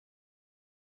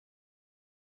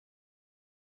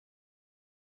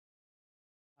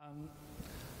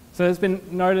So it's been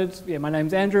noted, my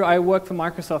name's Andrew, I work for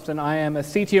Microsoft and I am a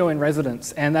CTO in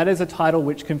residence, and that is a title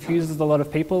which confuses a lot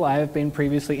of people. I have been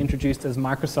previously introduced as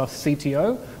Microsoft's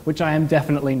CTO, which I am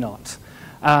definitely not.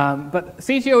 But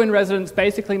CTO in residence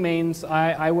basically means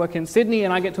I work in Sydney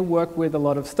and I get to work with a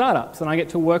lot of startups, and I get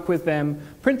to work with them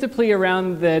principally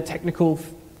around their technical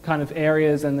kind of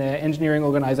areas and their engineering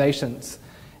organizations.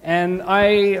 And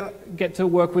I get to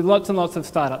work with lots and lots of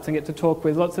startups and get to talk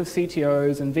with lots of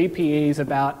CTOs and VPEs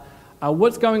about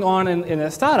what's going on in their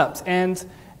startups. And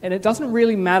it doesn't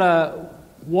really matter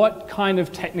what kind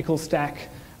of technical stack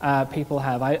people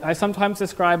have. I sometimes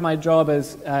describe my job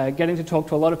as getting to talk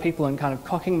to a lot of people and kind of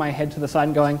cocking my head to the side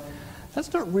and going,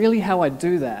 that's not really how I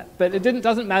do that. But it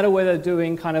doesn't matter whether they're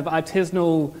doing kind of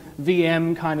artisanal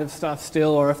VM kind of stuff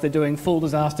still, or if they're doing full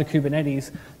disaster Kubernetes.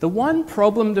 The one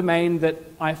problem domain that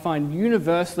I find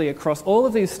universally across all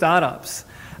of these startups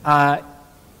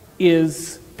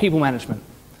is people management.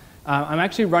 I'm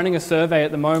actually running a survey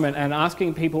at the moment and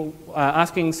asking people,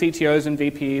 asking CTOs and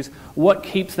VPs what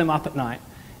keeps them up at night.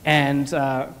 And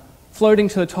floating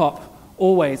to the top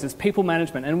always is people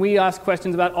management. And we ask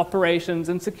questions about operations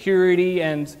and security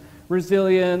and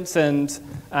resilience and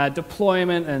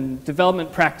deployment and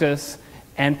development practice,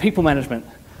 and people management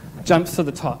jumps to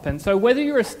the top. And so whether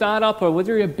you're a startup or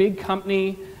whether you're a big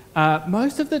company,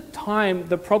 most of the time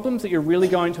the problems that you're really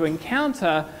going to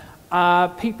encounter are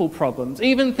people problems.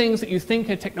 Even things that you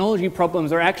think are technology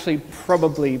problems are actually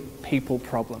probably people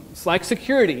problems. Like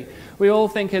security. We all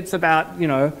think it's about,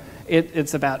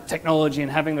 it's about technology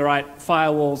and having the right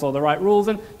firewalls or the right rules,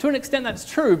 and to an extent that's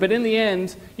true, but in the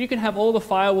end, you can have all the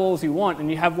firewalls you want and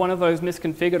you have one of those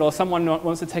misconfigured or someone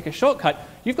wants to take a shortcut,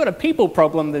 you've got a people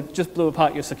problem that just blew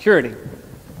apart your security.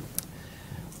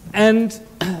 And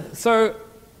so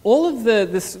all of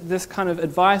this kind of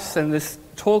advice and this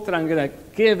talk that I'm going to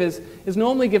give is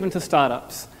normally given to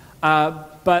startups.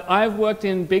 But I've worked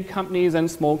in big companies and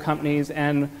small companies,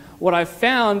 and what I've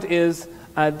found is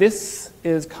this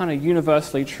is kind of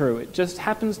universally true. It just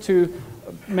happens to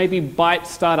maybe bite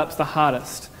startups the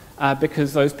hardest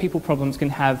because those people problems can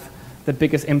have the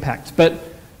biggest impact. But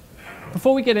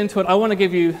before we get into it, I want to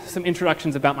give you some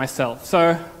introductions about myself.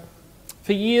 So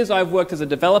for years I've worked as a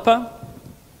developer,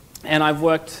 and I've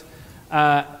worked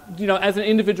as an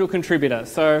individual contributor.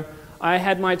 So I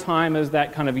had my time as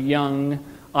that kind of young,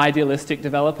 idealistic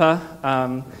developer.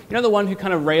 The one who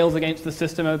kind of rails against the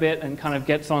system a bit and kind of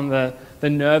gets on the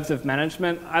nerves of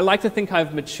management. I like to think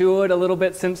I've matured a little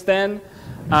bit since then.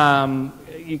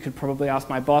 You could probably ask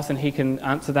my boss and he can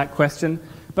answer that question.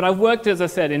 But I've worked, as I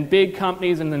said, in big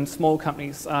companies and in small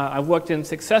companies. I've worked in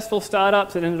successful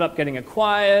startups that ended up getting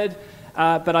acquired,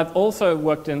 but I've also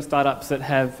worked in startups that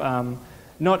have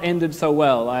not ended so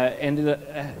well. I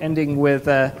ending with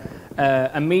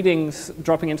a meeting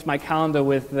dropping into my calendar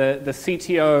with the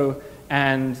CTO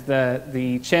and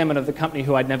the chairman of the company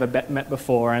who I'd never met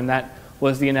before, and that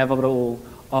was the inevitable,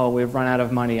 oh, we've run out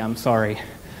of money, I'm sorry,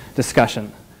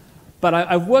 discussion. But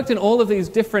I've worked in all of these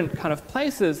different kind of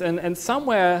places, and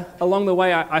somewhere along the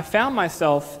way I found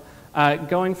myself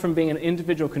going from being an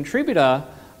individual contributor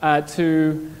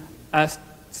to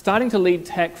starting to lead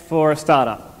tech for a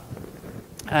startup.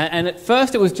 And at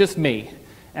first it was just me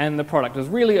and the product. It was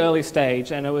really early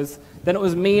stage, and then it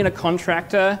was me and a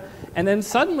contractor, and then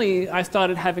suddenly I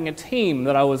started having a team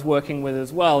that I was working with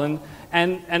as well,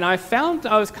 and I found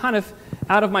I was kind of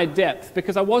out of my depth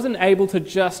because I wasn't able to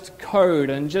just code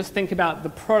and just think about the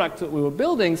product that we were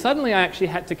building. Suddenly I actually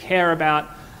had to care about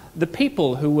the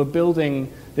people who were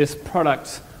building this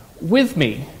product with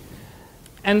me.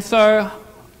 And so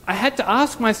I had to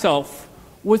ask myself,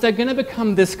 was I going to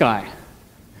become this guy?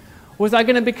 Was I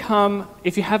going to become,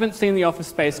 if you haven't seen The Office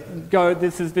Space, go,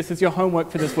 this is your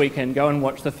homework for this weekend, go and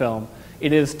watch the film.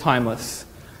 It is timeless.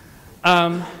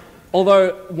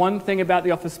 Although one thing about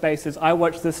The Office Space is I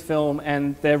watch this film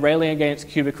and they're railing against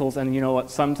cubicles, and you know what,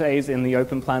 some days in the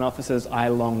open plan offices I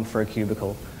long for a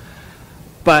cubicle.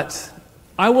 But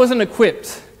I wasn't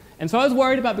equipped, and so I was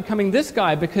worried about becoming this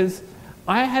guy because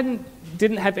I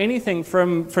didn't have anything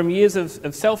from years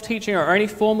of self-teaching or any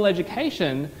formal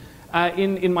education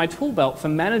in my tool belt for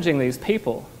managing these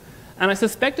people. And I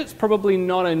suspect it's probably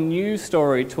not a new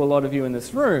story to a lot of you in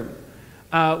this room.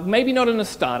 Maybe not in a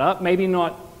startup, maybe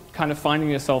not kind of finding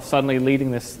yourself suddenly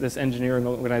leading this engineering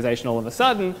organization all of a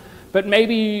sudden, but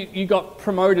maybe you got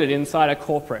promoted inside a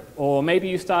corporate, or maybe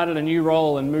you started a new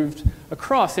role and moved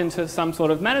across into some sort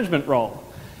of management role.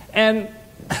 And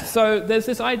so there's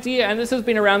this idea, and this has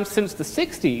been around since the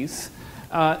 60s,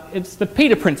 it's the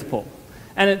Peter principle.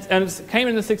 And it came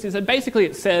in the 60s, and basically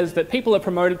it says that people are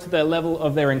promoted to their level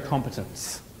of their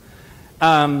incompetence.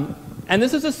 And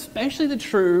this is especially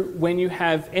true when you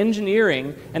have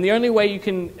engineering, and the only way you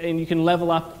can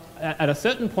level up at a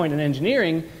certain point in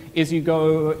engineering is you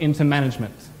go into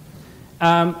management.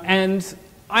 And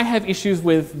I have issues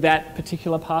with that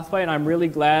particular pathway, and I'm really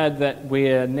glad that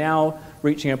we're now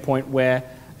reaching a point where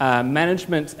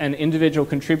management and individual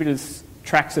contributors'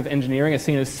 tracks of engineering are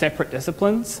seen as separate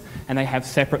disciplines, and they have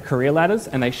separate career ladders,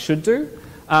 and they should do.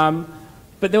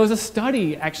 But there was a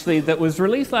study, actually, that was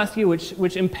released last year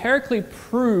which empirically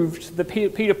proved the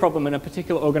Peter problem in a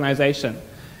particular organization.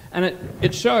 And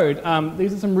it showed,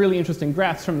 these are some really interesting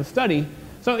graphs from the study.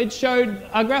 So it showed,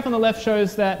 our graph on the left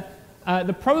shows that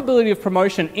the probability of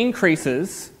promotion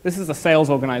increases, this is a sales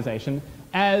organization,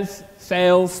 as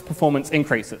sales performance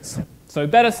increases. So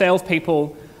better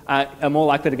salespeople are more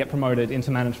likely to get promoted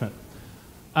into management.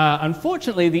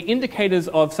 Unfortunately, the indicators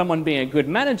of someone being a good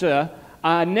manager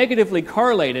are negatively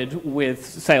correlated with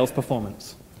sales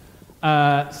performance.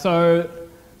 In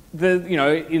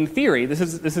theory, this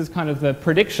is kind of the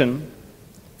prediction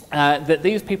that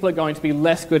these people are going to be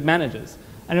less good managers.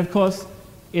 And of course,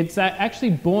 it's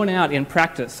actually borne out in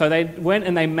practice. So they went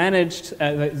and they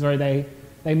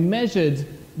they measured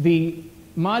the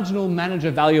marginal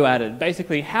manager value added,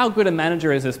 basically how good a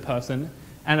manager is this person,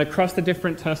 and across the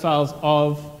different terciles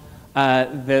of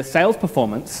their sales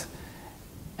performance,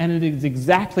 and it is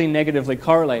exactly negatively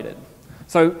correlated.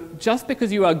 So just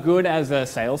because you are good as a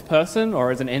salesperson or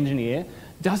as an engineer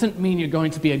doesn't mean you're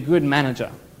going to be a good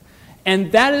manager.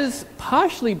 And that is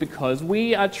partially because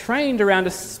we are trained around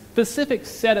a specific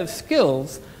set of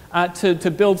skills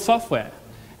to build software.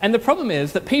 And the problem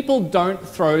is that people don't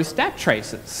throw stack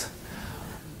traces.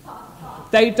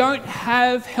 They don't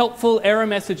have helpful error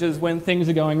messages when things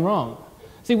are going wrong.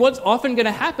 See, what's often going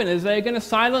to happen is they're going to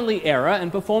silently error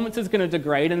and performance is going to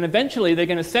degrade, and eventually they're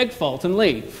going to segfault and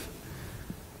leave.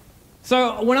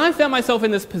 So when I found myself in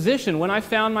this position, when I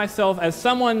found myself as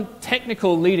someone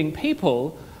technical leading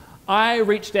people, I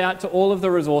reached out to all of the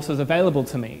resources available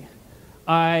to me.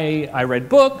 I read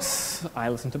books, I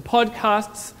listened to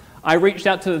podcasts, I reached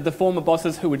out to the former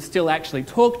bosses who would still actually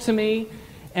talk to me,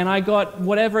 and I got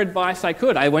whatever advice I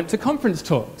could. I went to conference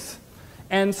talks.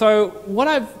 And so what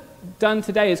I've done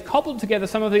today is cobbled together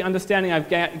some of the understanding I've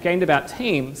gained about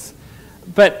teams,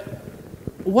 but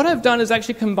what I've done is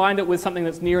actually combined it with something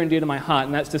that's near and dear to my heart,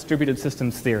 and that's distributed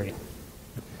systems theory.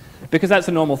 Because that's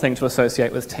a normal thing to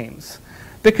associate with teams.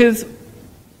 Because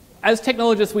as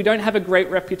technologists, we don't have a great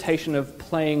reputation of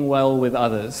playing well with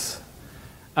others.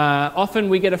 Often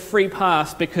we get a free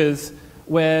pass because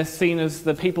we're seen as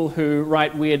the people who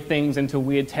write weird things into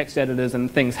weird text editors and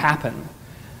things happen.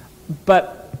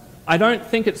 But I don't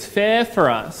think it's fair for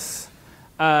us,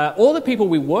 or the people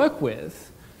we work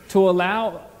with, to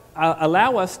allow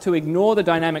us to ignore the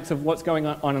dynamics of what's going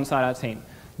on inside our team.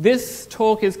 This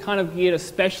talk is kind of geared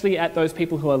especially at those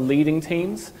people who are leading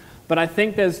teams, but I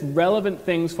think there's relevant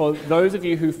things for those of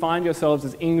you who find yourselves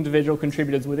as individual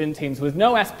contributors within teams with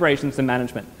no aspirations to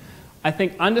management. I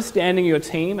think understanding your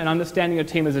team and understanding your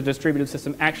team as a distributed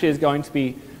system actually is going to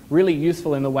be really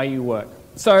useful in the way you work.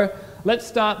 So let's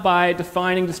start by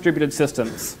defining distributed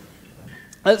systems.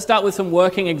 Let's start with some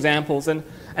working examples, and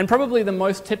probably the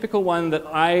most typical one that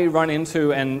I run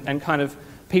into and kind of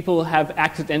people have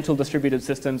accidental distributed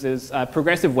systems is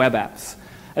progressive web apps.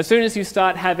 As soon as you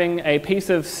start having a piece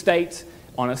of state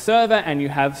on a server and you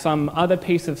have some other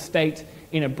piece of state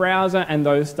in a browser and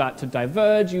those start to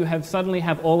diverge, you suddenly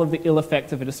have all of the ill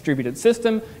effects of a distributed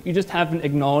system. You just haven't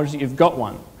acknowledged that you've got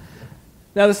one.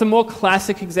 Now, there's some more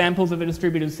classic examples of a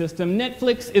distributed system.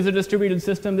 Netflix is a distributed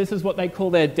system. This is what they call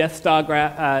their Death Star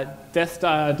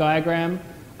diagram.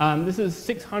 This is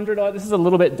 600 odd, this is a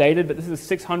little bit dated, but this is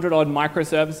 600 odd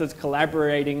microservices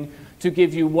collaborating to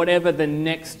give you whatever the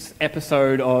next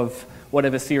episode of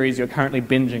whatever series you're currently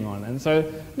binging on. And so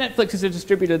Netflix is a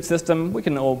distributed system. We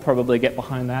can all probably get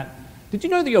behind that. Did you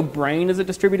know that your brain is a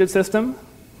distributed system?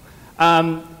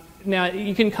 Now,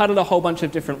 you can cut it a whole bunch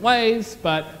of different ways,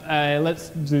 but let's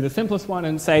do the simplest one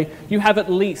and say you have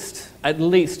at least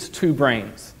 2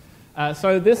 brains.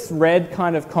 So this red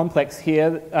kind of complex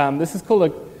here, this is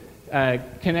called a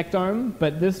connectome,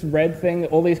 but this red thing,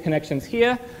 all these connections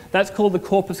here, that's called the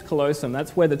corpus callosum.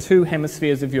 That's where the 2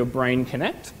 hemispheres of your brain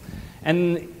connect.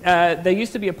 And there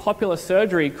used to be a popular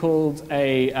surgery called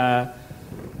a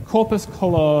corpus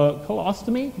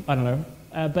colostomy, I don't know,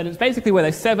 but it's basically where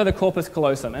they sever the corpus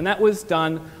callosum, and that was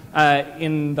done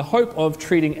in the hope of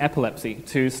treating epilepsy,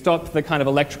 to stop the kind of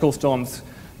electrical storms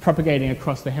propagating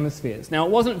across the hemispheres. Now,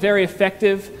 it wasn't very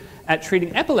effective at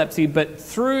treating epilepsy, but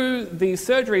through these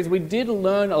surgeries we did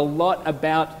learn a lot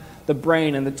about the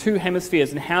brain and the two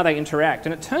hemispheres and how they interact.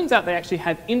 And it turns out they actually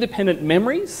have independent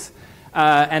memories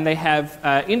and they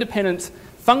have independent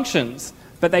functions,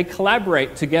 but they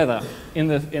collaborate together in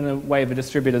the way of a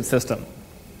distributed system.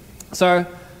 So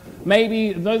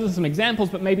maybe those are some examples,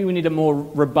 but maybe we need a more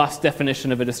robust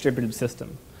definition of a distributed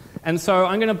system. And so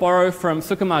I'm going to borrow from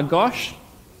Sukumar Ghosh,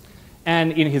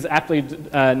 and in his aptly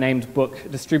named book,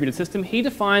 Distributed System, he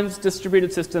defines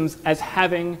distributed systems as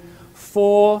having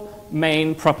 4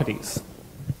 main properties.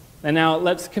 And now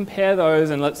let's compare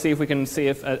those and let's see if we can see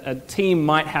if a team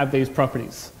might have these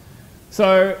properties.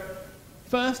 So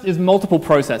first is multiple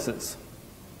processes.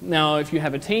 Now if you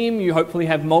have a team, you hopefully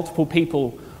have multiple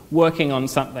people working on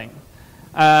something.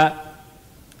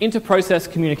 Inter-process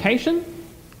communication.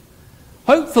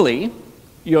 Hopefully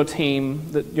your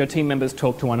team members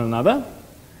talk to one another,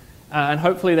 and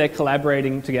hopefully they're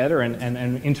collaborating together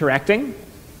and interacting.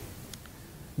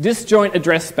 Disjoint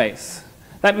address space.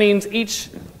 That means each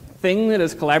thing that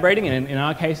is collaborating, and in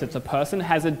our case it's a person,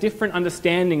 has a different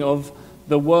understanding of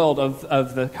the world,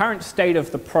 of the current state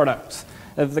of the product,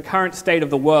 of the current state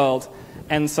of the world.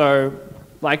 And so,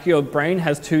 like your brain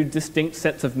has 2 distinct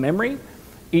sets of memory,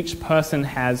 each person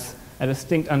has a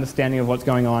distinct understanding of what's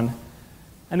going on.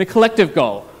 And a collective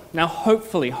goal. Now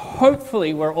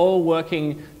hopefully we're all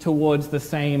working towards the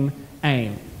same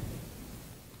aim.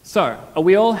 So, are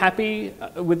we all happy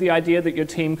with the idea that your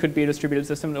team could be a distributed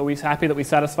system? Are we happy that we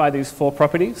satisfy these 4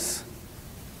 properties?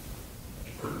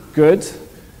 Good.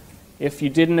 If you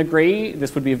didn't agree,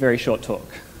 this would be a very short talk.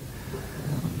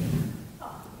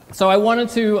 So I wanted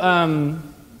to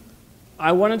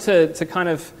kind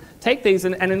of take these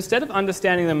and instead of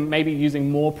understanding them maybe using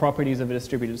more properties of a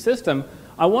distributed system,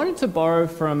 I wanted to borrow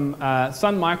from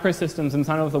Sun Microsystems and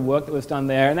some of the work that was done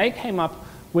there, and they came up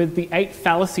with the 8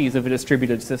 fallacies of a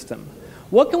distributed system.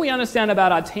 What can we understand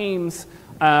about our teams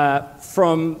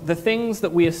from the things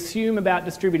that we assume about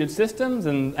distributed systems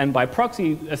and by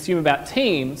proxy assume about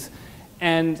teams,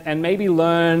 and maybe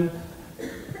learn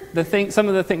some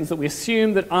of the things that we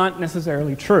assume that aren't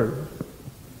necessarily true.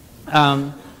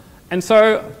 And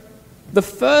so the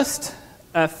first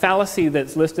fallacy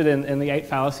that's listed in the 8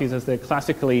 fallacies as they're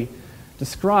classically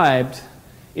described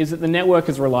is that the network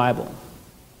is reliable.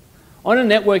 On a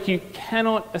network, you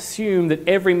cannot assume that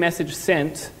every message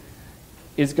sent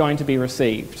is going to be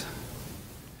received,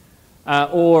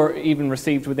 or even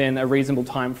received within a reasonable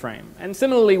time frame. And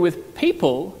similarly with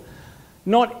people,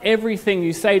 not everything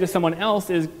you say to someone else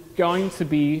is going to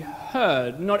be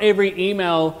heard. Not every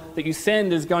email that you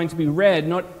send is going to be read.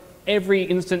 Not every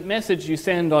instant message you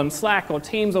send on Slack or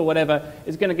Teams or whatever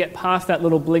is going to get past that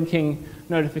little blinking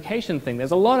notification thing.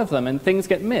 There's a lot of them and things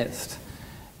get missed.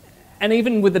 And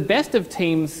even with the best of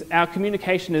teams, our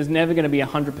communication is never going to be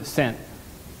 100%.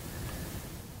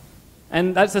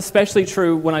 And that's especially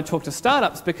true when I talk to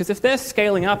startups, because if they're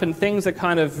scaling up and things are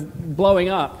kind of blowing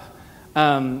up,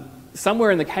 somewhere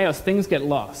in the chaos, things get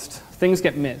lost, things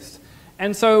get missed.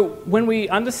 And so when we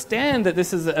understand that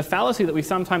this is a fallacy that we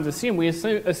sometimes assume, we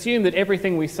assume that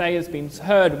everything we say has been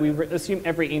heard, we assume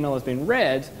every email has been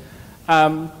read.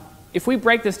 If we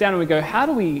break this down and we go, how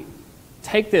do we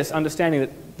take this understanding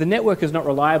that the network is not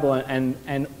reliable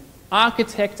and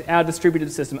architect our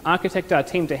distributed system, architect our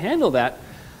team to handle that,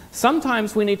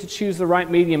 sometimes we need to choose the right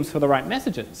mediums for the right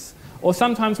messages. Or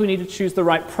sometimes we need to choose the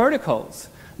right protocols.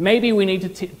 Maybe we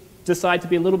need to decide to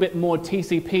be a little bit more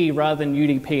TCP rather than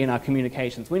UDP in our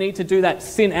communications. We need to do that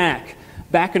SYN-ACK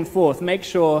back and forth, make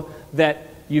sure that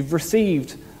you've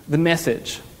received the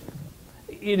message.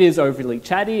 It is overly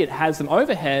chatty, it has some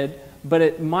overhead, but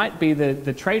it might be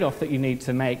the trade-off that you need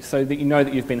to make so that you know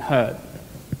that you've been heard.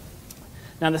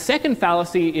 Now the second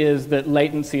fallacy is that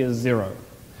latency is 0.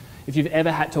 If you've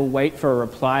ever had to wait for a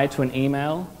reply to an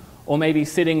email, or maybe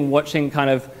sitting watching kind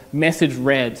of message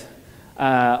read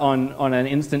on an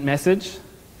instant message,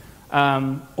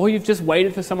 or you've just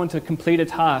waited for someone to complete a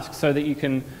task so that you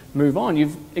can move on,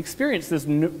 you've experienced this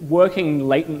working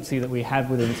latency that we have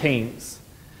within teams.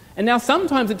 And now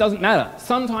sometimes it doesn't matter.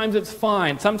 Sometimes it's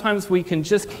fine. Sometimes we can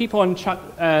just keep on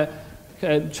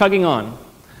chugging on.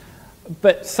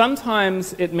 But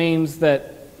sometimes it means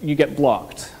that you get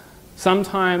blocked.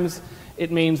 Sometimes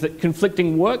it means that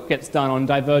conflicting work gets done on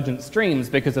divergent streams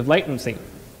because of latency.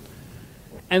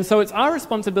 And so it's our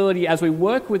responsibility as we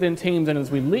work within teams and as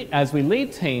we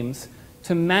lead teams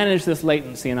to manage this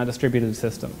latency in our distributed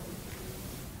system.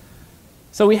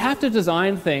 So we have to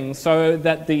design things so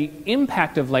that the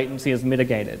impact of latency is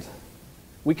mitigated.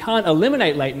 We can't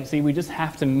eliminate latency, we just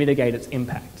have to mitigate its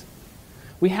impact.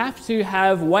 We have to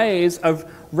have ways of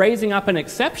raising up an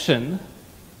exception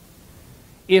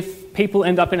if people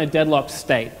end up in a deadlocked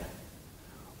state,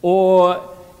 or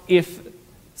if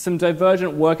some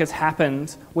divergent work has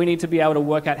happened, we need to be able to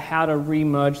work out how to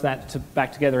re-merge that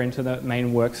back together into the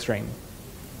main work stream.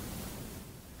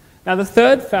 Now the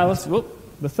third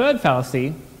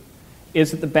fallacy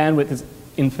is that the bandwidth is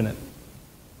infinite.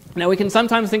 Now we can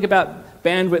sometimes think about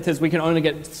bandwidth as we can only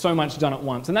get so much done at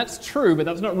once, and that's true, but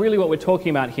that's not really what we're talking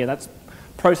about here. That's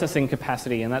processing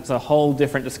capacity, and that's a whole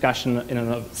different discussion in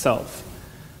and of itself.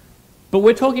 But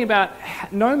we're talking about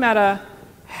no matter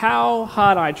how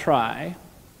hard I try,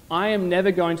 I am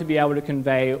never going to be able to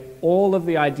convey all of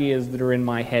the ideas that are in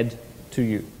my head to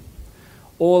you.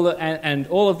 And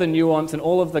all of the nuance and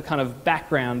all of the kind of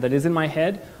background that is in my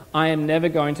head, I am never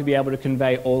going to be able to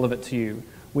convey all of it to you.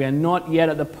 We are not yet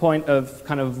at the point of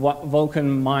kind of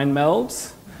Vulcan mind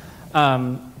melds.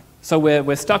 So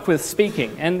we're stuck with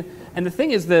speaking. And the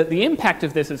thing is that the impact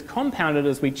of this is compounded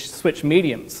as we switch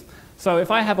mediums. So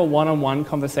if I have a one-on-one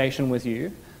conversation with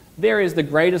you, there is the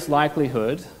greatest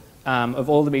likelihood of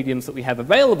all the mediums that we have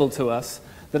available to us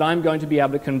that I'm going to be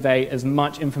able to convey as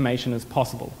much information as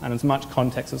possible and as much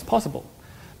context as possible.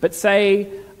 But say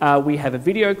we have a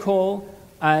video call.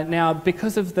 Now,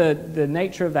 because of the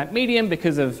nature of that medium,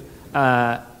 because of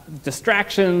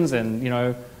distractions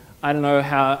and, I don't know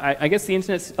how, I guess the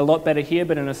internet's a lot better here,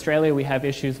 but in Australia we have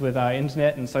issues with our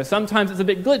internet, and so sometimes it's a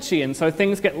bit glitchy, and so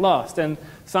things get lost, and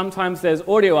sometimes there's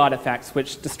audio artifacts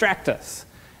which distract us.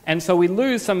 And so we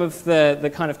lose some of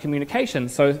the kind of communication,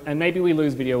 and maybe we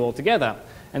lose video altogether.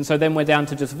 And so then we're down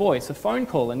to just voice, a phone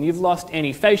call, and you've lost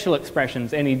any facial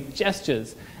expressions, any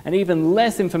gestures, and even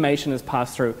less information is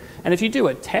passed through. And if you do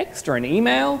a text or an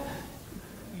email,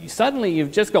 suddenly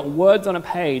you've just got words on a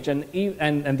page, and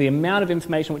the amount of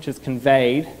information which is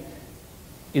conveyed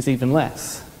is even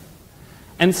less.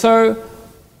 And so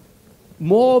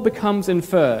more becomes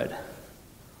inferred.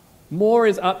 More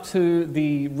is up to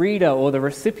the reader or the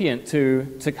recipient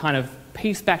to kind of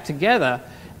piece back together,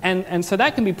 and so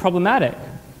that can be problematic.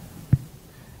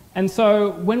 And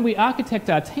so when we architect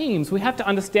our teams, we have to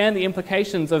understand the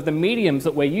implications of the mediums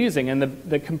that we're using and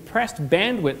the compressed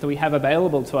bandwidth that we have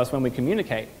available to us when we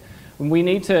communicate. And we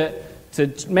need to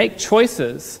make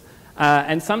choices,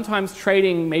 and sometimes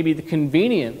trading maybe the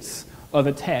convenience of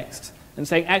a text and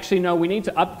saying, actually, no, we need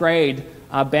to upgrade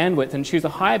our bandwidth and choose a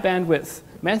higher bandwidth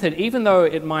method, even though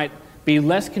it might be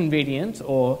less convenient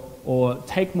or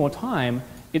take more time.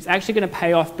 It's actually going to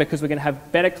pay off because we're going to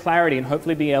have better clarity and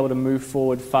hopefully be able to move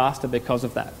forward faster because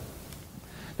of that.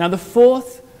 Now, the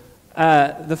fourth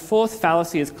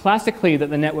fallacy is classically that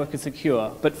the network is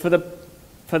secure. But for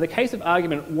the case of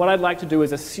argument, what I'd like to do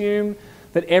is assume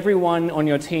that everyone on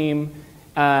your team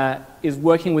is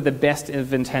working with the best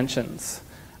of intentions.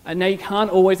 Now, you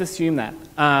can't always assume that.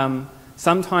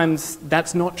 Sometimes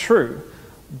that's not true,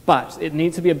 but it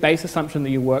needs to be a base assumption that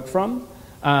you work from.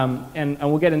 And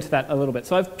we'll get into that a little bit.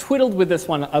 So I've twiddled with this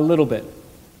one a little bit.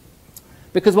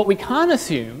 Because what we can't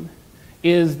assume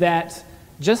is that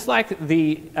just like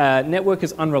the network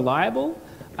is unreliable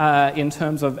in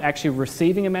terms of actually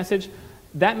receiving a message,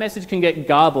 that message can get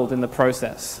garbled in the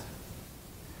process.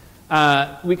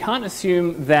 We can't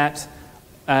assume that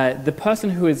the person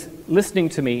who is listening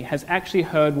to me has actually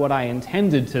heard what I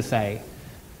intended to say.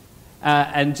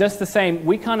 And just the same,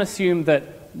 we can't assume that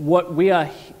what we are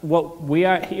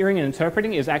hearing and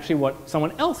interpreting is actually what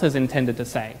someone else has intended to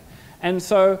say. And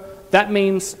so that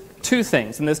means two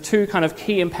things, and there's two kind of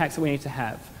key impacts that we need to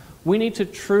have. We need to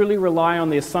truly rely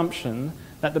on the assumption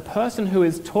that the person who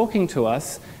is talking to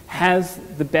us has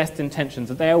the best intentions,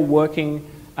 that they are working,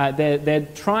 they're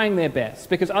trying their best.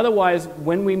 Because otherwise,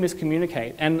 when we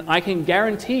miscommunicate, and I can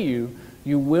guarantee you,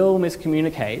 you will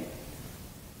miscommunicate,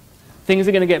 things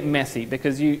are going to get messy,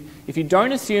 because if you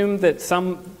don't assume that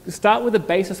start with a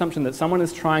base assumption that someone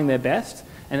is trying their best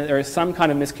and that there is some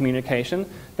kind of miscommunication,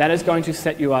 that is going to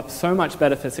set you up so much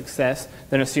better for success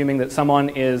than assuming that someone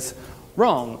is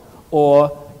wrong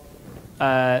or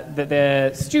that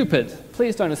they're stupid.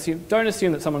 Please don't assume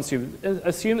that someone's stupid.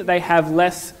 Assume that they have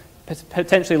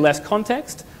potentially less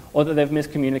context, or that they've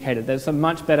miscommunicated. There's a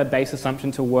much better base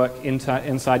assumption to work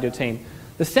inside your team.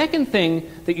 The second thing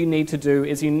that you need to do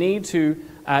is you need to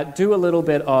do a little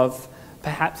bit of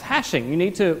perhaps hashing. You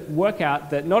need to work out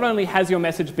that not only has your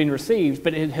message been received,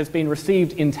 but it has been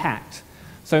received intact.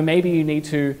 So maybe you need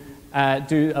to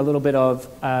do a little bit of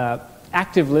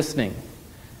active listening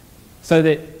so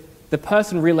that the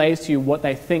person relays to you what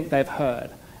they think they've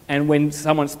heard. And when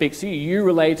someone speaks to you, you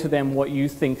relay to them what you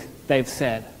think they've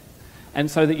said. And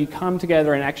so that you come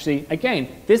together and actually, again,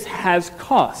 this has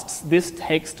costs. This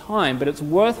takes time, but it's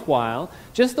worthwhile.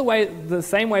 Just the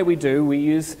same way we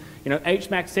use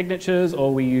HMAC signatures,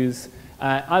 or we use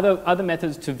other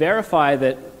methods to verify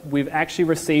that we've actually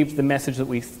received the message that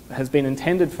has been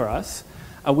intended for us,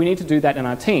 we need to do that in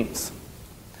our teams.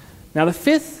 Now, the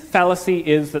fifth fallacy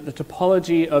is that the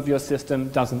topology of your system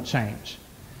doesn't change.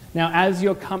 Now, as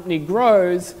your company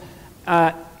grows,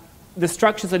 the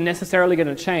structures are necessarily going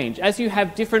to change. As you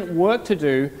have different work to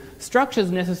do,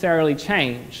 structures necessarily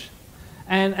change.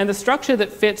 And the structure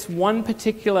that fits one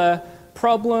particular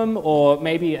problem or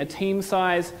maybe a team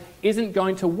size isn't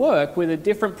going to work with a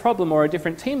different problem or a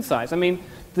different team size. I mean,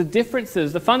 the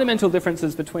fundamental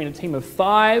differences between a team of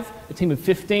 5, a team of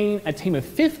 15, a team of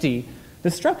 50, the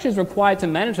structures required to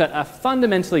manage that are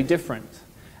fundamentally different.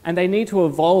 And they need to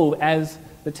evolve as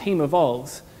the team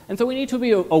evolves. And so we need to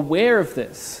be aware of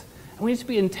this. And we need to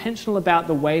be intentional about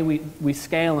the way we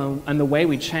scale and the way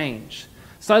we change.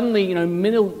 Suddenly,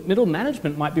 middle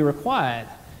management might be required.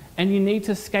 And you need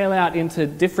to scale out into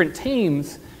different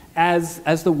teams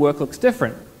as the work looks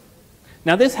different.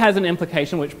 Now, this has an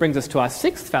implication which brings us to our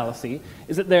sixth fallacy,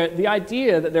 is that the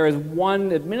idea that there is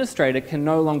one administrator can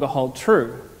no longer hold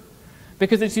true.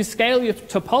 Because as you scale your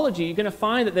topology, you're going to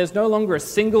find that there's no longer a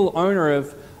single owner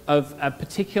of a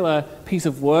particular piece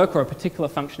of work or a particular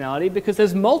functionality, because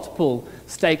there's multiple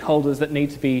stakeholders that need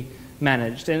to be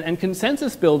managed. And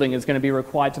consensus building is going to be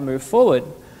required to move forward.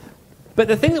 But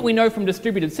the thing that we know from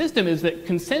distributed system is that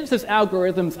consensus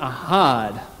algorithms are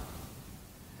hard.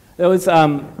 There was,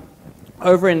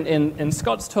 over in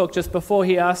Scott's talk just before,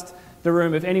 he asked the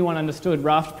room if anyone understood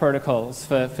raft protocols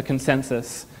for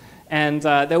consensus. And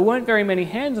there weren't very many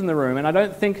hands in the room, and I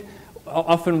don't think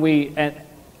often we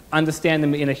understand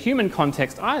them in a human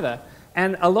context either.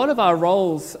 And a lot of our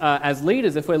roles as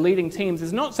leaders, if we're leading teams,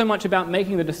 is not so much about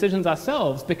making the decisions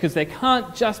ourselves, because there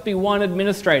can't just be one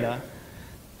administrator.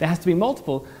 There has to be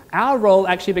multiple. Our role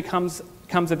actually comes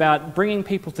about bringing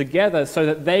people together so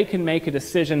that they can make a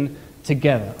decision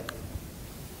together.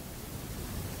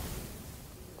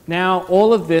 Now,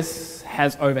 all of this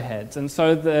has overheads, and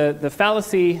so the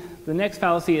next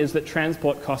fallacy is that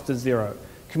transport cost is zero.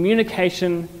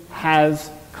 Communication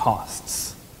has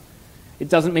costs. It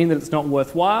doesn't mean that it's not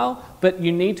worthwhile, but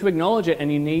you need to acknowledge it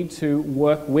and you need to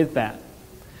work with that.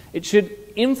 It should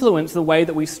influence the way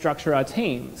that we structure our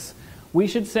teams. We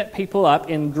should set people up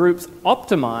in groups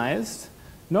optimized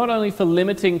not only for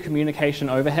limiting communication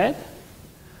overhead,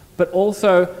 but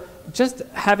also just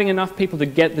having enough people to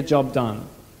get the job done.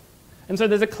 And so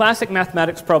there's a classic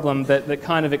mathematics problem that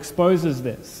kind of exposes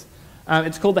this.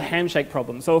 It's called the handshake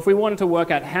problem. So if we wanted to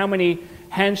work out how many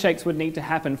handshakes would need to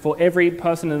happen for every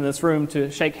person in this room to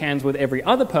shake hands with every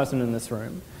other person in this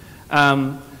room,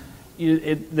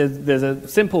 there's a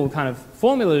simple kind of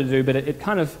formula to do, but it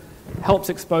kind of helps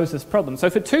expose this problem. So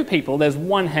for 2 people, there's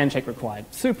 1 handshake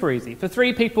required. Super easy. For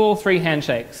 3 people, 3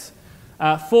 handshakes.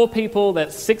 4 people,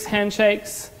 that's 6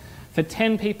 handshakes. For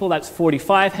 10 people, that's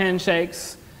 45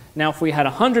 handshakes. Now, if we had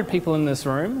 100 people in this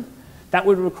room, that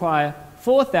would require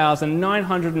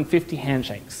 4,950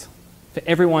 handshakes for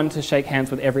everyone to shake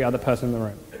hands with every other person in the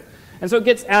room. And so it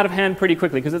gets out of hand pretty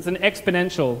quickly because it's an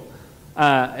exponential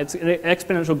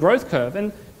growth curve.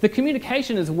 And the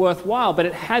communication is worthwhile, but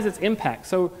it has its impact.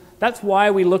 So that's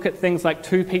why we look at things like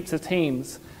 2 pizza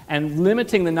teams and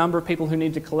limiting the number of people who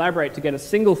need to collaborate to get a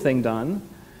single thing done,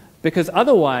 because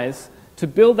otherwise, to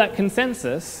build that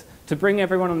consensus, to bring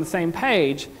everyone on the same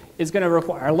page, is going to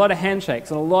require a lot of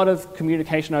handshakes and a lot of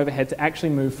communication overhead to actually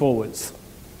move forwards.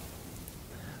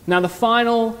 Now, the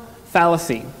final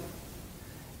fallacy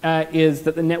is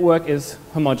that the network is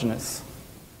homogeneous,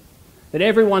 that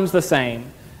everyone's the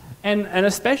same. And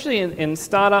especially in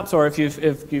startups, or if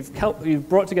you've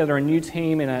brought together a new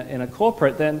team in a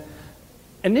corporate, then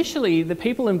initially the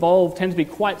people involved tend to be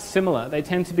quite similar. They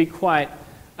tend to be quite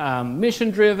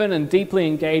mission-driven and deeply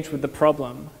engaged with the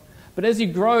problem. But as you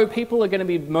grow, people are going to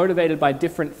be motivated by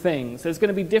different things. There's going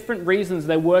to be different reasons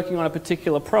they're working on a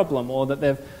particular problem, or that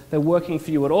they're working for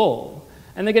you at all.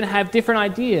 And they're going to have different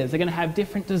ideas. They're going to have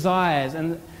different desires.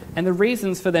 And the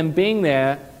reasons for them being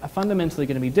there are fundamentally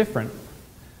going to be different.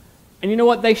 And you know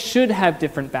what? They should have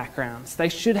different backgrounds. They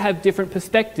should have different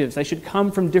perspectives. They should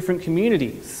come from different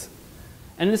communities.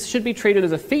 And this should be treated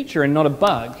as a feature and not a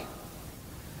bug.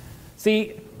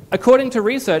 See, according to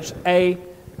research, a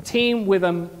team with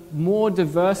a more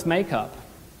diverse makeup,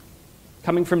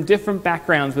 coming from different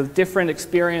backgrounds with different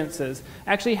experiences,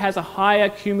 actually has a higher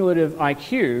cumulative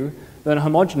IQ than a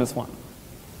homogeneous one.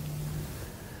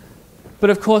 But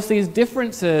of course, these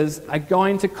differences are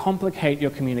going to complicate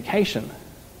your communication.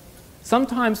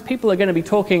 Sometimes people are going to be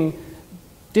talking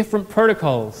different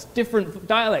protocols, different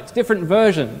dialects, different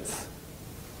versions.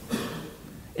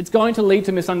 It's going to lead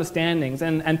to misunderstandings,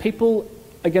 and people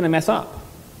are going to mess up.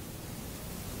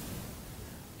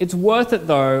 It's worth it,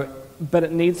 though, but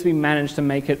it needs to be managed to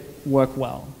make it work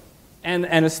well.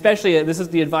 And especially, this is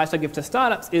the advice I give to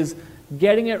startups, is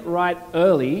getting it right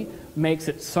early makes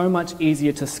it so much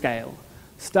easier to scale.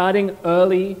 Starting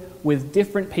early with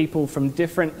different people from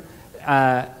different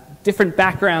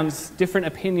backgrounds, different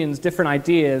opinions, different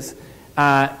ideas,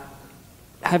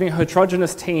 having a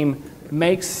heterogeneous team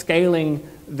makes scaling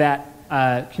that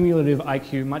cumulative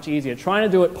IQ much easier. Trying to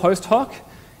do it post hoc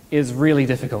is really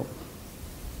difficult.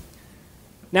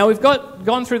 Now we've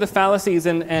gone through the fallacies,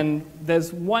 and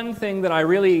there's one thing that I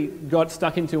really got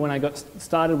stuck into when I got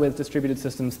started with distributed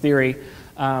systems theory,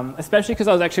 especially because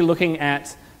I was actually looking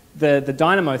at the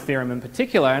dynamo theorem in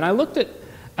particular, and I looked at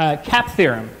cap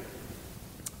theorem.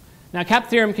 Now cap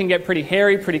theorem can get pretty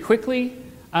hairy pretty quickly,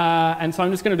 and so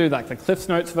I'm just going to do like the Cliff's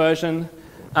Notes version.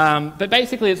 But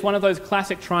basically it's one of those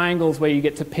classic triangles where you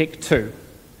get to pick two.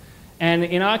 And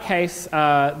in our case,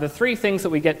 the three things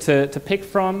that we get to pick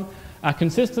from are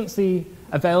consistency,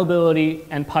 availability,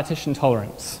 and partition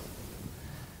tolerance.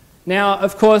 Now,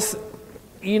 of course,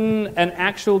 in an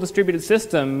actual distributed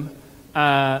system,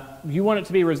 you want it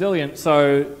to be resilient,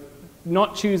 so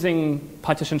not choosing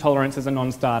partition tolerance is a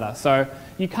non-starter. So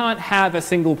you can't have a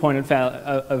single point of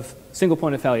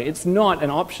failure. It's not an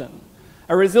option.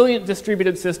 A resilient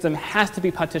distributed system has to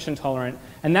be partition tolerant,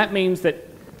 and that means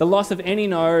that the loss of any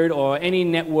node or any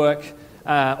network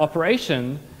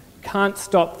operation can't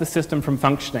stop the system from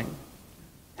functioning.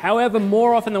 However,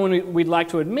 more often than we'd like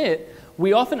to admit,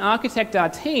 we often architect our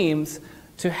teams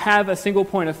to have a single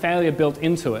point of failure built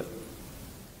into it.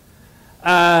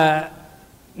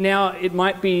 Now, it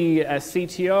might be a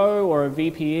CTO or a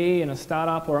VPE in a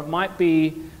startup, or it might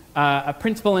be a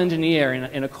principal engineer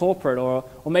in a corporate, or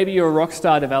maybe you're a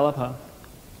rockstar developer.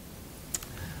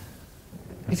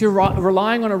 If you're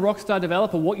relying on a rockstar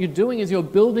developer, what you're doing is you're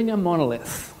building a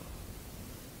monolith.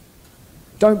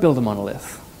 Don't build a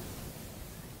monolith.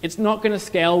 It's not going to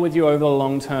scale with you over the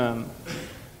long term.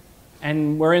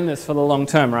 And we're in this for the long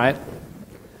term, right?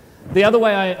 The other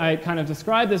way I kind of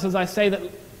describe this is I say that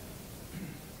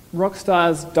rock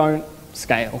stars don't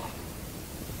scale.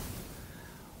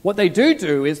 What they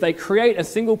do is they create a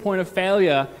single point of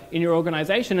failure in your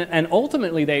organization, and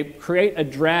ultimately they create a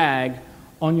drag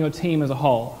on your team as a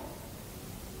whole.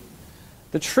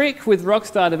 The trick with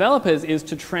rockstar developers is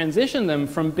to transition them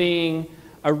from being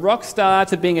a rock star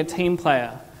to being a team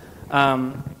player.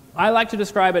 I like to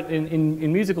describe it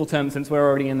in musical terms, since we're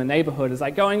already in the neighborhood, as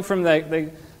like going from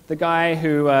the guy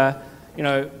who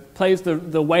plays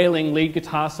the wailing lead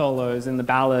guitar solos in the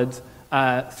ballad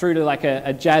through to like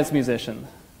a jazz musician.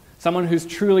 Someone who's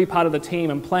truly part of the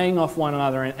team and playing off one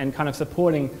another and kind of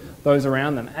supporting those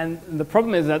around them. And the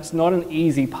problem is that's not an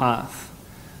easy path,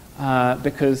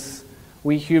 because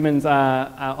we humans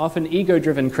are often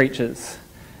ego-driven creatures.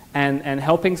 And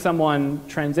helping someone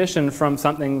transition from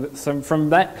from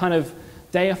that kind of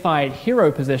deified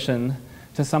hero position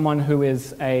to someone who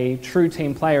is a true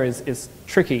team player is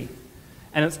tricky.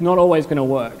 And it's not always going to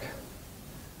work.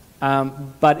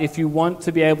 But if you want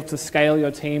to be able to scale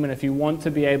your team, and if you want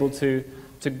to be able to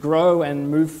grow and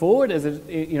move forward as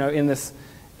in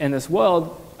this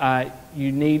world,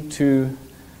 you need to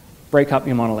break up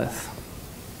your monolith.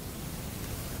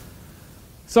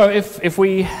 So if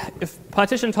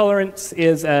partition tolerance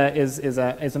is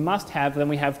a must-have, then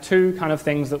we have two kind of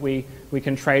things that we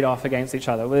can trade off against each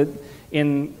other.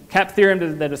 In CAP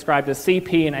theorem, they're described as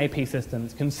CP and AP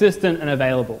systems, consistent and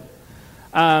available.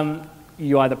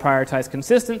 You either prioritize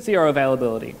consistency or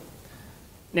availability.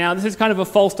 Now, this is kind of a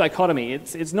false dichotomy.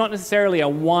 It's not necessarily a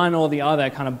one or the other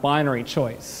kind of binary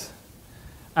choice.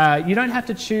 You don't have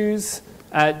to choose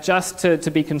just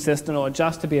to be consistent or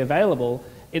just to be available.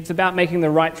 It's about making the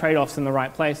right trade-offs in the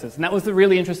right places. And that was the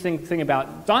really interesting thing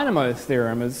about Dynamo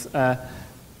theorem, is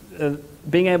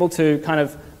being able to kind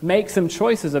of make some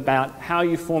choices about how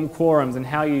you form quorums and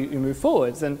how you move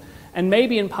forwards. And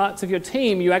maybe in parts of your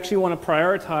team, you actually want to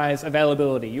prioritize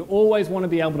availability. You always want to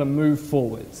be able to move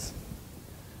forwards.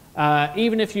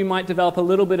 Even if you might develop a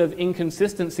little bit of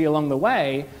inconsistency along the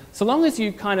way, so long as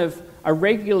you kind of are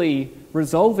regularly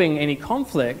resolving any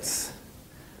conflicts,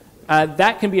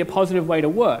 that can be a positive way to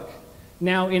work.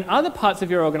 Now, in other parts of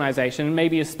your organization,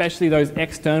 maybe especially those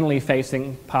externally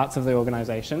facing parts of the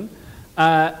organization,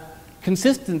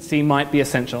 consistency might be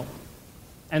essential.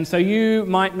 And so you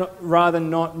might rather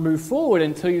not move forward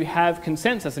until you have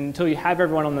consensus and until you have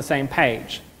everyone on the same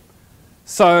page.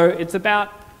 So it's about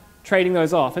trading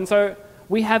those off. And so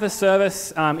we have a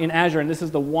service in Azure, and this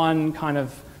is the one kind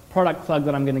of product plug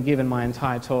that I'm going to give in my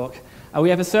entire talk. We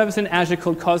have a service in Azure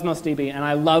called Cosmos DB, and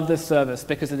I love this service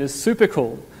because it is super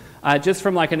cool. Just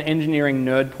from like an engineering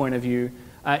nerd point of view,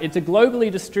 It's a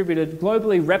globally distributed,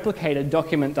 globally replicated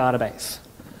document database.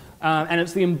 And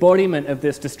it's the embodiment of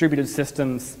this distributed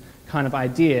systems kind of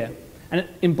idea. And it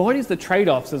embodies the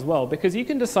trade-offs as well, because you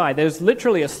can decide, there's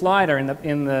literally a slider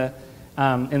in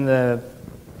the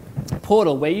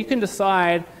portal where you can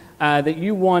decide that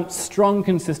you want strong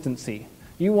consistency.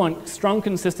 You want strong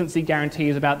consistency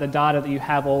guarantees about the data that you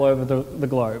have all over the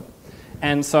globe.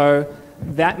 And so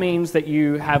that means that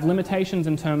you have limitations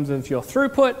in terms of your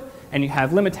throughput, and you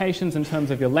have limitations in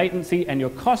terms of your latency, and your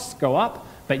costs go up,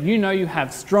 but you know you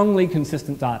have strongly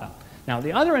consistent data. Now, at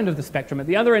the other end of the spectrum, at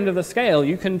the other end of the scale,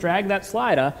 you can drag that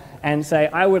slider and say,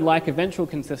 I would like eventual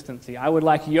consistency. I would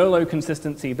like YOLO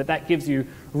consistency, but that gives you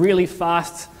really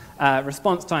fast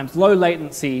response times, low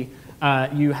latency.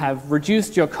 You have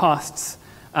reduced your costs,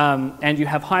 and you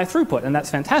have high throughput, and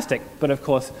that's fantastic. But of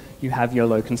course, you have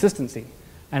YOLO consistency,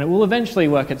 and it will eventually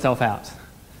work itself out.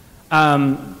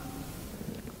 And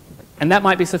that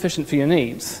might be sufficient for your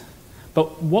needs.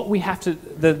 But what we have to,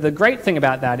 the great thing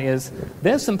about that is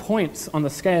there's some points on the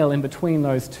scale in between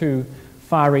those two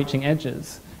far-reaching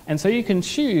edges. And so you can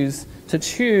choose to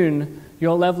tune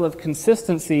your level of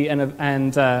consistency and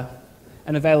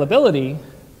availability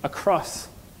across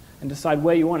and decide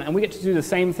where you want it. And we get to do the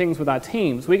same things with our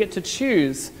teams. We get to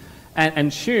choose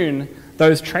and tune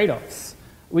those trade-offs.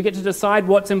 We get to decide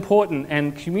what's important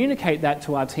and communicate that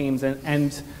to our teams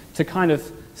and to kind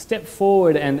of step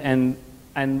forward and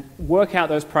work out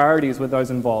those priorities with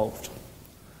those involved.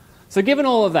 So given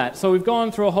all of that, so we've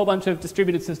gone through a whole bunch of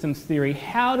distributed systems theory.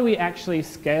 How do we actually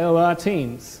scale our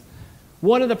teams?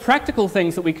 What are the practical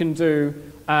things that we can do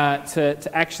to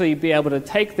actually be able to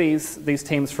take these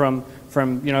teams from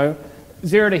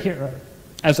zero to hero,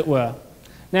 as it were?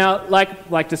 Now,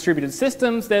 like distributed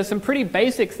systems, there's some pretty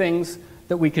basic things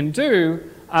that we can do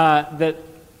that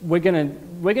we're going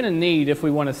to need if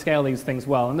we want to scale these things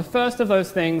well. And the first of those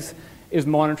things is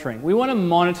monitoring. We want to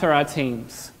monitor our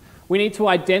teams. We need to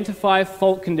identify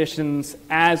fault conditions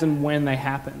as and when they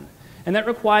happen. And that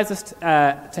requires us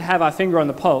to have our finger on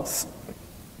the pulse.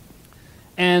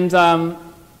 And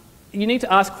you need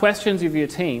to ask questions of your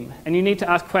team, and you need to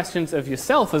ask questions of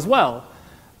yourself as well.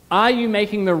 Are you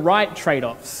making the right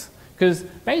trade-offs? Because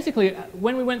basically,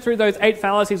 when we went through those 8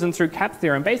 fallacies and through CAP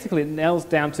theorem, basically it nails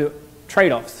down to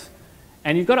trade-offs.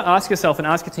 And you've got to ask yourself and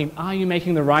ask your team, are you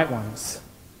making the right ones?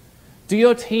 Do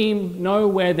your team know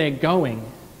where they're going?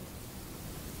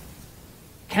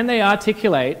 Can they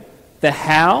articulate the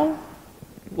how,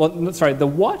 the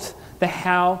what, the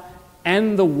how,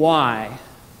 and the why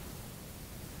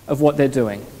of what they're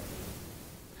doing?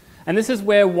 And this is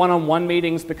where one-on-one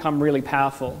meetings become really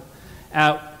powerful.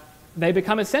 They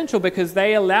become essential because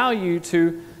they allow you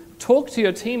to talk to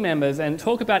your team members and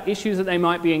talk about issues that they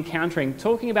might be encountering,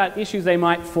 talking about issues they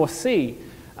might foresee,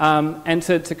 and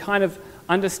to kind of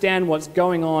understand what's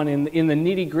going on in the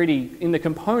nitty-gritty, in the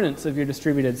components of your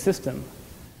distributed system.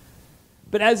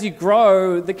 But as you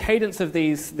grow, the cadence of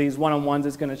these one-on-ones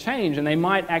is going to change, and they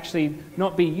might actually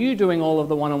not be you doing all of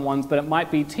the one-on-ones, but it might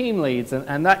be team leads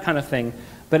and that kind of thing.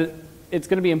 But it's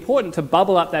going to be important to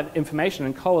bubble up that information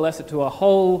and coalesce it to a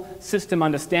whole system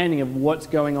understanding of what's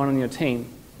going on in your team.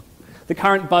 The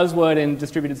current buzzword in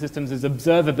distributed systems is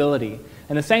observability,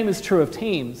 and the same is true of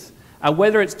teams.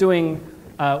 Whether it's doing,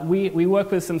 we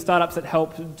work with some startups that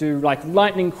help do like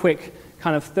lightning quick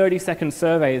kind of 30-second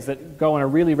surveys that go on a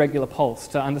really regular pulse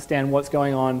to understand what's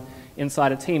going on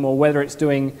inside a team, or whether it's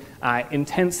doing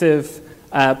intensive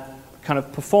kind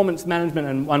of performance management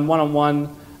and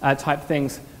one-on-one type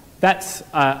things. That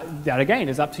again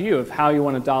is up to you of how you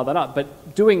want to dial that up.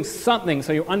 But doing something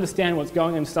so you understand what's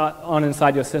going on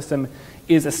inside your system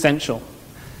is essential.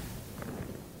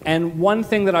 And one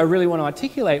thing that I really want to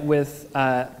articulate with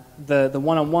the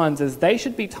one-on-ones is they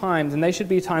should be times, and they should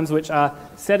be times which are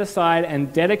set aside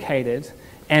and dedicated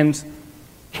and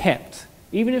kept.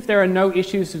 Even if there are no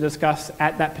issues to discuss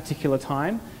at that particular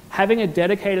time, having a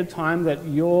dedicated time that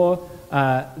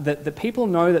that people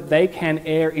know that they can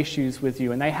air issues with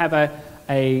you, and they have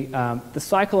the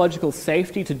psychological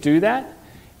safety to do that,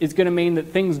 is going to mean that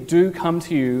things do come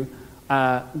to you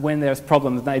when there's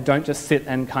problems. They don't just sit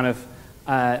and kind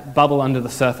of bubble under the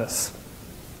surface.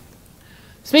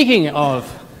 Speaking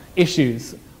of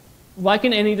issues, like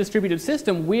in any distributed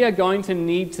system, we are going to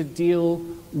need to deal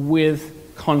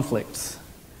with conflicts,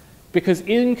 because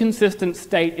inconsistent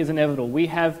state is inevitable. We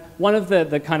have one of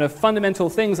the kind of fundamental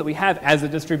things that we have as a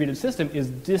distributed system is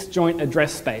disjoint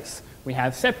address space. We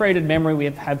have separated memory, we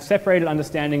have separated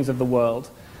understandings of the world.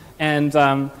 And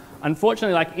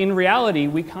unfortunately, like in reality,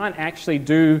 we can't actually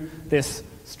do this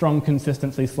strong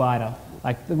consistency slider.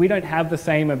 Like, we don't have the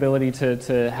same ability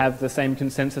to have the same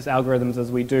consensus algorithms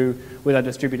as we do with our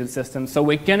distributed systems, so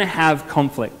we're going to have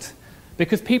conflict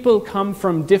because people come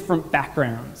from different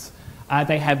backgrounds.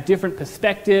 They have different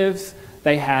perspectives,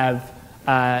 they have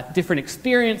different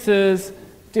experiences,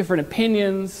 different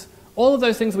opinions, all of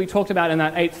those things we talked about in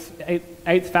that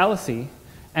eighth fallacy,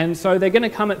 and so they're going to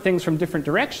come at things from different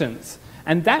directions,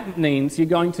 and that means you're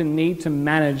going to need to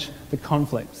manage the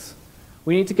conflicts.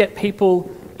 We need to get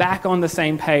people back on the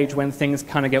same page when things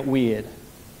kind of get weird.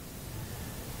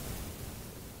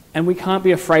 And we can't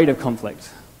be afraid of conflict.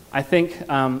 I think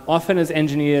often as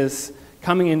engineers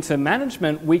coming into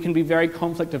management, we can be very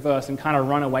conflict averse and kind of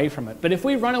run away from it. But if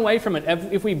we run away from it,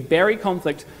 if we bury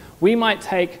conflict, we might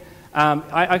take,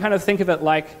 I kind of think of it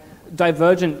like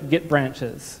divergent Git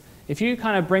branches. If you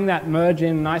kind of bring that merge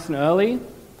in nice and early,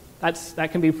 that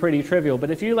can be pretty trivial.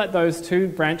 But if you let those two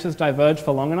branches diverge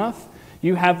for long enough,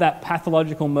 you have that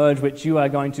pathological merge which you are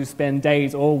going to spend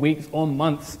days or weeks or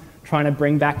months trying to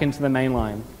bring back into the main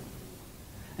line.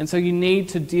 And so you need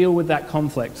to deal with that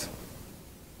conflict.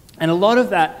 And a lot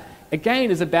of that, again,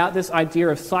 is about this idea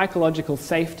of psychological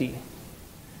safety.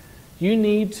 You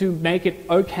need to make it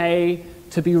okay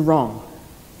to be wrong.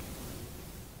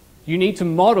 You need to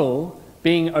model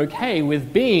being okay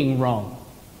with being wrong.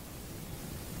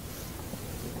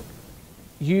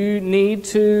 You need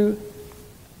to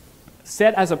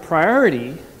set as a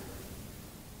priority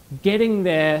getting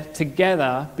there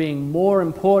together being more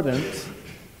important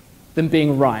than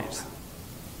being right.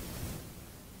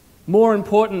 More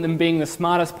important than being the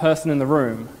smartest person in the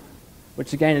room,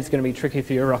 which again is going to be tricky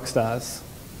for your rock stars.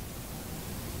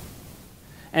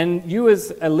 And you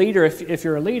as a leader, if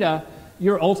you're a leader,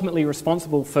 you're ultimately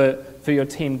responsible for your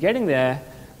team getting there,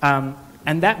 and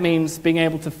that means being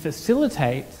able to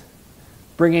facilitate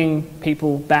bringing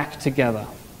people back together.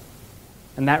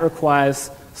 And that requires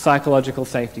psychological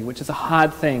safety, which is a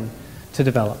hard thing to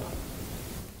develop.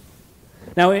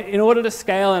 Now, in order to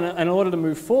scale and in order to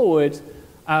move forward,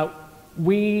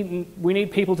 we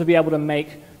need people to be able to make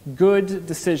good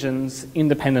decisions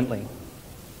independently.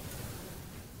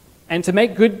 And to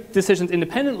make good decisions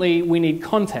independently, we need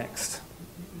context.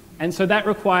 And so that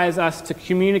requires us to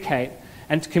communicate,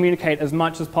 and to communicate as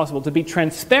much as possible, to be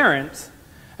transparent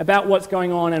about what's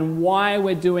going on and why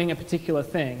we're doing a particular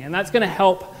thing. And that's going to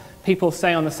help people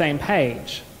stay on the same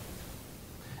page.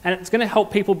 And it's going to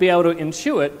help people be able to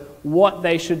intuit what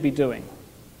they should be doing.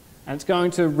 And it's going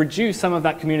to reduce some of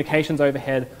that communications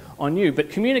overhead on you.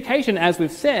 But communication, as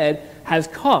we've said, has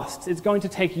costs. It's going to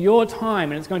take your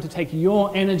time and it's going to take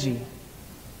your energy.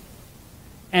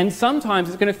 And sometimes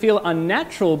it's going to feel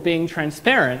unnatural being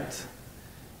transparent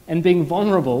and being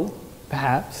vulnerable,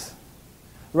 perhaps,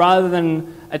 rather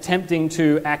than attempting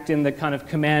to act in the kind of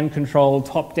command-control,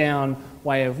 top-down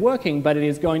way of working, but it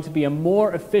is going to be a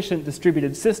more efficient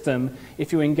distributed system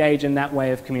if you engage in that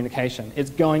way of communication. It's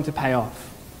going to pay off.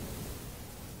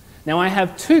 Now, I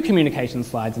have two communication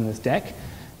slides in this deck.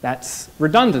 That's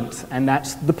redundant, and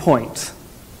that's the point.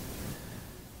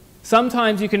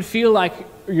 Sometimes you can feel like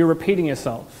you're repeating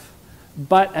yourself,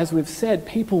 but as we've said,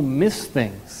 people miss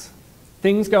things.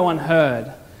 Things go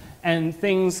unheard, and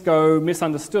things go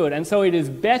misunderstood. And so it is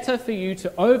better for you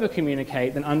to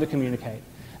over-communicate than under-communicate.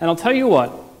 And I'll tell you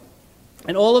what,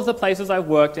 in all of the places I've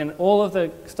worked, in all of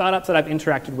the startups that I've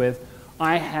interacted with,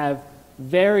 I have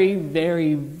very,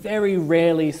 very, very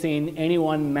rarely seen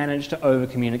anyone manage to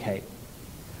over-communicate.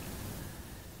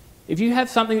 If you have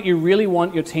something that you really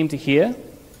want your team to hear,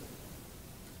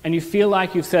 and you feel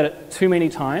like you've said it too many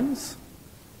times,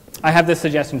 I have this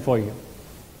suggestion for you.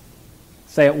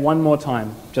 Say it one more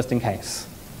time, just in case.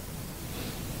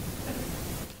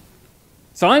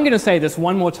 So I'm going to say this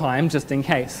one more time, just in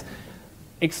case.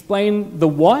 Explain the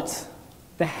what,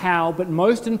 the how, but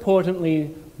most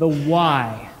importantly, the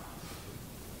why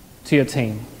to your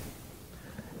team.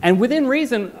 And within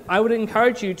reason, I would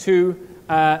encourage you to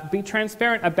be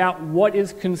transparent about what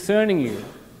is concerning you,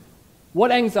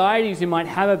 what anxieties you might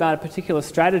have about a particular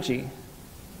strategy.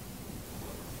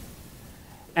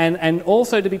 And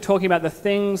also to be talking about the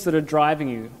things that are driving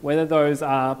you, whether those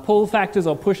are pull factors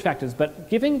or push factors. But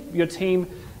giving your team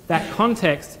that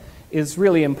context is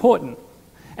really important.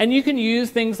 And you can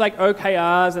use things like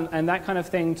OKRs and that kind of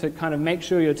thing to kind of make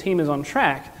sure your team is on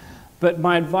track. But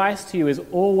my advice to you is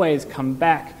always come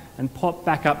back and pop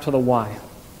back up to the why.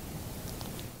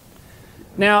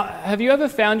 Now, have you ever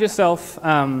found yourself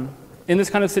in this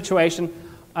kind of situation?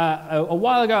 A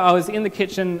while ago, I was in the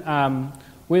kitchen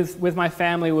with my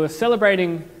family. We were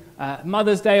celebrating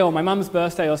Mother's Day or my mum's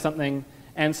birthday or something,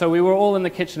 and so we were all in the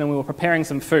kitchen and we were preparing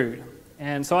some food.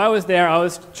 And so I was there, I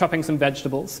was chopping some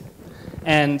vegetables,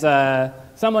 and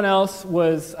someone else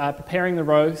was preparing the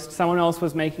roast, someone else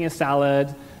was making a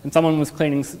salad, and someone was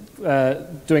cleaning,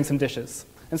 doing some dishes.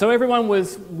 And so everyone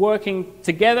was working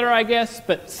together, I guess,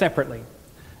 but separately.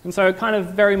 And so kind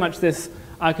of very much this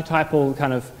archetypal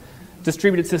kind of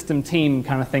distributed system team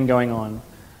kind of thing going on.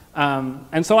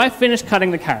 And so I finished cutting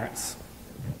the carrots.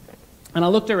 And I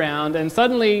looked around, and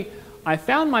suddenly I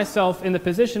found myself in the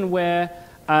position where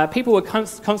people were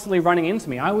constantly running into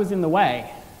me. I was in the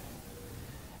way.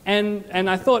 And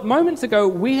I thought moments ago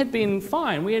we had been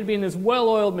fine. We had been this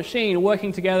well-oiled machine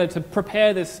working together to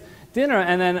prepare this dinner,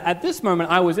 and then at this moment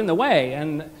I was in the way,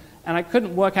 and I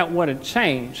couldn't work out what had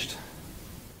changed.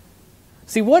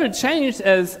 See, what had changed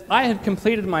is I had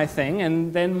completed my thing,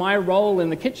 and then my role in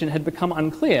the kitchen had become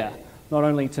unclear, not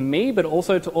only to me, but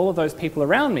also to all of those people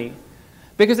around me.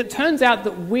 Because it turns out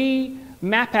that we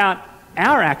map out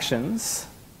our actions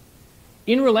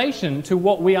in relation to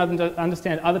what we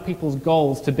understand other people's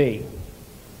goals to be.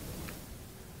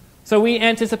 So we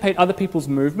anticipate other people's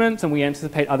movements and we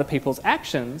anticipate other people's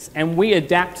actions, and we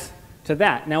adapt to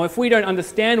that. Now, if we don't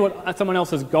understand what someone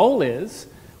else's goal is,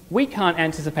 we can't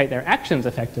anticipate their actions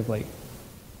effectively.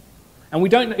 And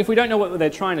if we don't know what they're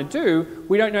trying to do,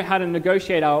 we don't know how to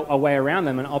negotiate our way around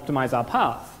them and optimize our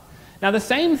path. Now, the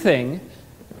same thing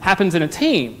happens in a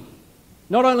team.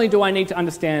 Not only do I need to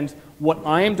understand what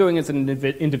I am doing as an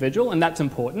individual, and that's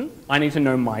important, I need to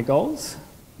know my goals,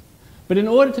 but in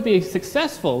order to be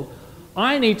successful,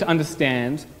 I need to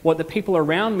understand what the people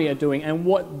around me are doing and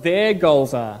what their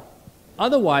goals are.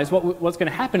 Otherwise, what's going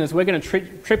to happen is we're going to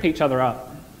trip each other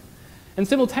up. And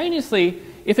simultaneously,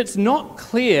 if it's not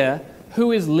clear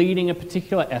who is leading a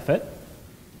particular effort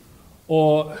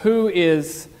or who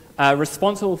is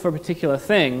responsible for a particular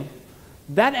thing,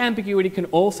 that ambiguity can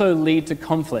also lead to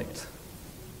conflict.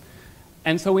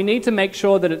 And so we need to make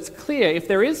sure that it's clear, if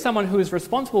there is someone who is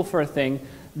responsible for a thing,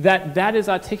 that is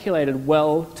articulated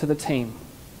well to the team.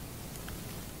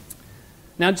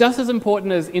 Now, just as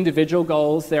important as individual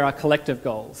goals, there are collective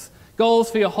goals.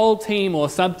 Goals for your whole team or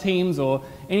sub-teams or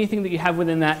anything that you have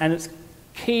within that, and it's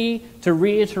key to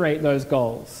reiterate those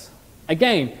goals.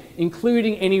 Again,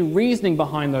 including any reasoning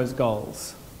behind those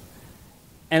goals.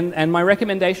 And my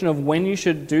recommendation of when you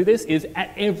should do this is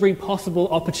at every possible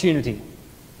opportunity.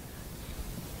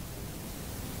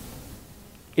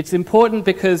 It's important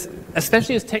because,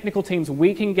 especially as technical teams,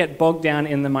 we can get bogged down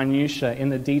in the minutiae, in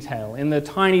the detail, in the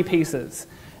tiny pieces.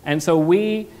 And so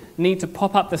we need to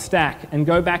pop up the stack and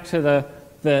go back to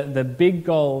the big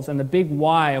goals and the big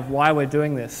why of why we're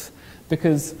doing this.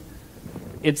 Because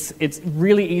it's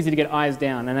really easy to get eyes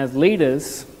down. And as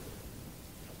leaders,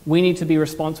 we need to be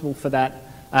responsible for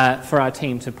that, for our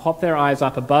team, to pop their eyes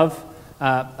up above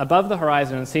the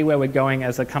horizon and see where we're going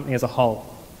as a company as a whole.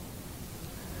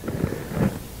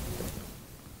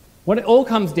 What it all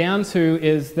comes down to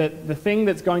is that the thing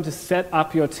that's going to set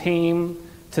up your team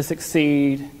to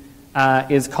succeed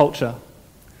is culture.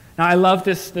 Now, I love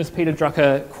this Peter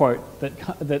Drucker quote,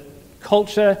 that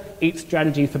culture eats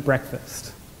strategy for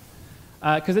breakfast.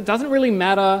 Because it doesn't really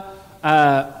matter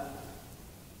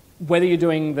whether you're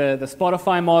doing the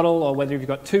Spotify model or whether you've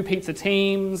got 2 pizza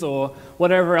teams or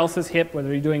whatever else is hip, whether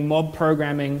you're doing mob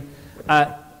programming.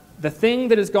 The thing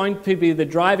that is going to be the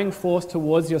driving force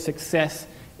towards your success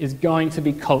is going to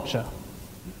be culture.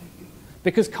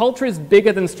 Because culture is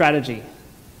bigger than strategy.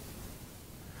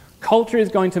 Culture is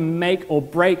going to make or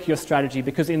break your strategy,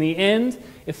 because in the end,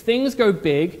 if things go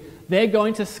big, they're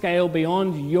going to scale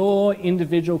beyond your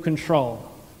individual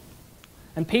control.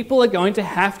 And people are going to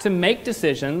have to make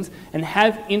decisions and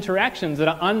have interactions that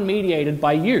are unmediated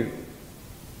by you.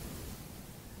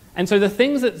 And so the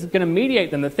things that's going to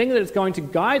mediate them, the thing that is going to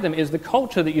guide them, is the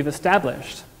culture that you've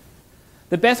established.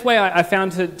 The best way I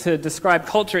found to describe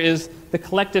culture is the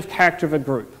collective character of a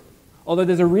group. Although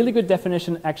there's a really good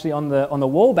definition actually on the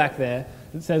wall back there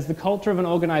that says the culture of an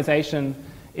organization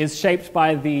is shaped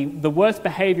by the worst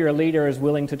behavior a leader is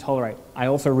willing to tolerate. I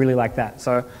also really like that.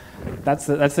 So that's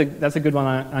a good one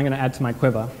I'm going to add to my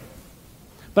quiver.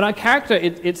 But our character,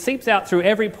 it seeps out through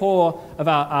every pore of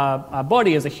our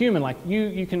body as a human. Like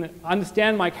you can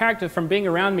understand my character from being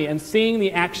around me and seeing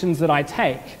the actions that I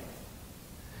take.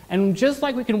 And just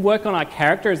like we can work on our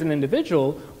character as an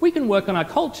individual, we can work on our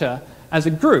culture as a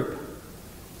group.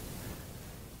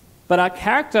 But our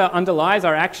character underlies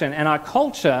our action, and our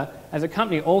culture as a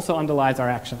company also underlies our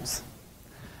actions.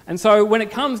 And so when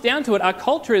it comes down to it, our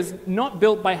culture is not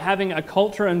built by having a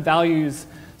culture and values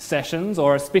sessions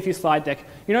or a spiffy slide deck.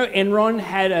 You know, Enron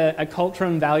had a culture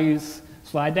and values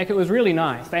slide deck. It was really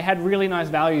nice. They had really nice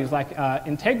values like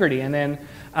integrity, and then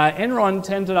Enron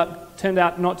turned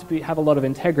out not to have a lot of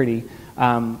integrity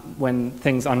when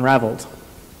things unraveled.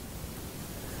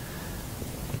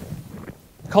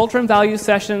 culture and value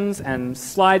sessions and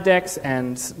slide decks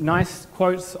and nice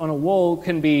quotes on a wall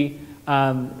can be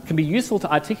useful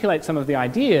to articulate some of the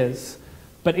ideas,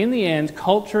 but in the end,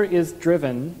 culture is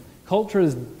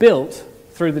built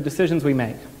through the decisions we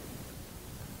make.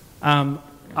 I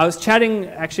was chatting,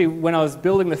 actually, when I was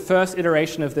building the first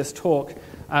iteration of this talk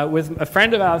with a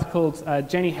friend of ours called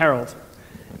Jenny Herold,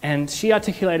 and she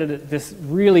articulated it this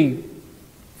really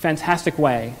fantastic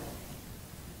way.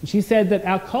 She said that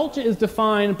our culture is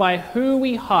defined by who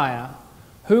we hire,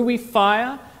 who we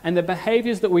fire, and the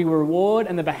behaviors that we reward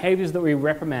and the behaviors that we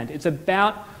reprimand. It's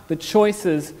about the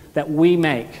choices that we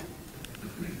make.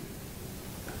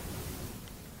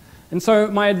 And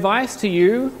so my advice to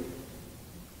you,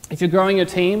 if you're growing your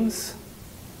teams,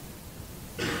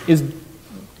 is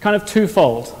kind of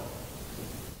twofold.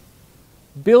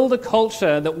 Build a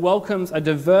culture that welcomes a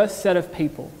diverse set of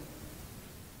people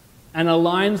and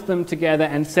aligns them together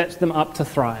and sets them up to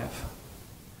thrive.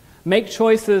 Make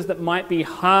choices that might be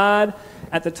hard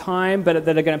at the time, but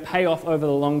that are going to pay off over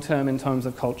the long term in terms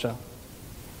of culture.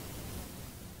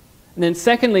 And then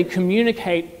secondly,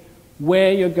 communicate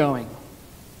where you're going,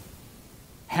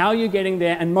 how you're getting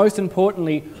there, and most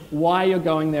importantly, why you're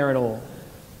going there at all.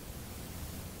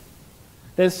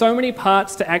 There's so many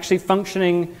parts to actually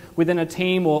functioning within a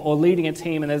team or leading a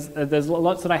team, and there's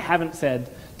lots that I haven't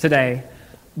said today.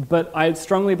 But I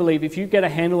strongly believe if you get a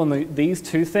handle on these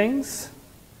two things,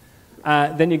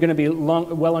 then you're going to be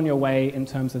well on your way in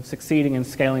terms of succeeding and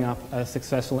scaling up a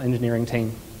successful engineering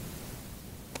team.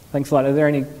 Thanks a lot. Are there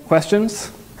any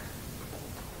questions?